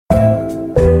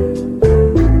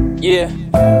Yeah,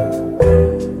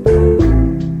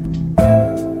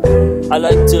 I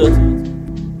like to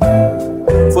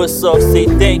first off say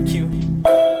thank you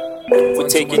for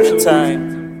taking the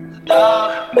time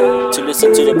to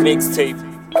listen to the mixtape,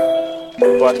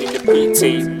 rocking the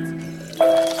pre-tape.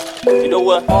 You know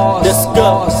what? Let's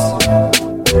go.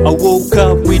 I woke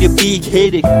up with a big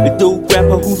headache, a dope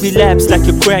rapper who relapsed like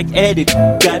a crack addict.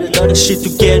 Got a lot of shit to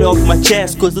get off my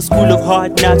chest, cause the school of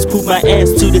hard knocks put my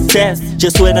ass to the test.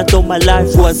 Just when I thought my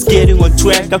life was getting on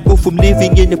track, I go from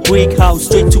living in a brick house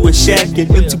straight to a shack.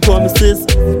 And empty promises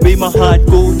made my heart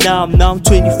go numb. Now I'm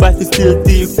 25 and still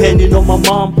depending on my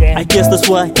mom. I guess that's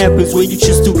what happens when you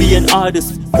choose to be an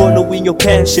artist. Following your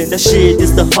passion, that shit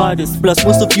is the hardest. Plus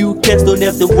most of you cats don't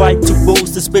have the right to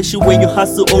boast, especially when your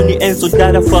hustle only ends on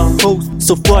data for a host.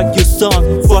 So fuck your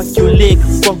song, fuck your lick,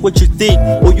 fuck what you think,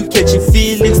 or you catching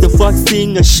feelings, the fuck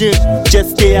sing a shit.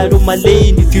 Just stay out of my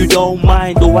lane if you don't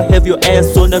mind, or I have your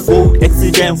ass on the road,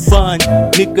 accident fun.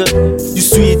 Nigga, you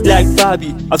sweet like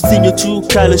Bobby, I've seen your true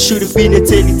color, should've been a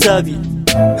Teletubby.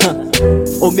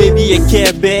 Or maybe a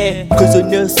care bear, cause your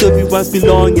nursery rhymes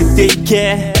belong in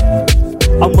daycare.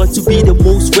 I want to be the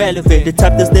most relevant, the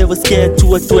type that's never scared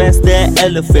to address that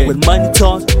elephant. When money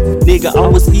talk, nigga, I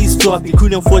was eavesdropping,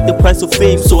 couldn't afford the price of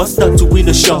fame, so I stuck to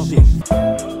window shopping.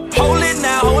 Hold it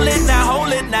now, hold it now,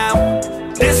 hold it now.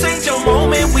 This ain't your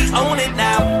moment, we own it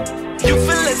now. You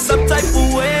feeling some type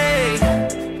of way,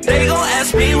 they gon'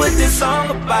 ask me what this song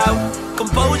about.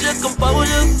 Composure,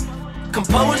 composure,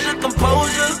 composure,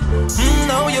 composure.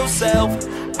 Know yourself,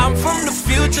 I'm from the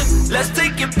future. Let's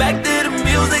take it back to the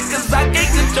music, cause I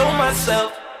can't control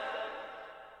myself.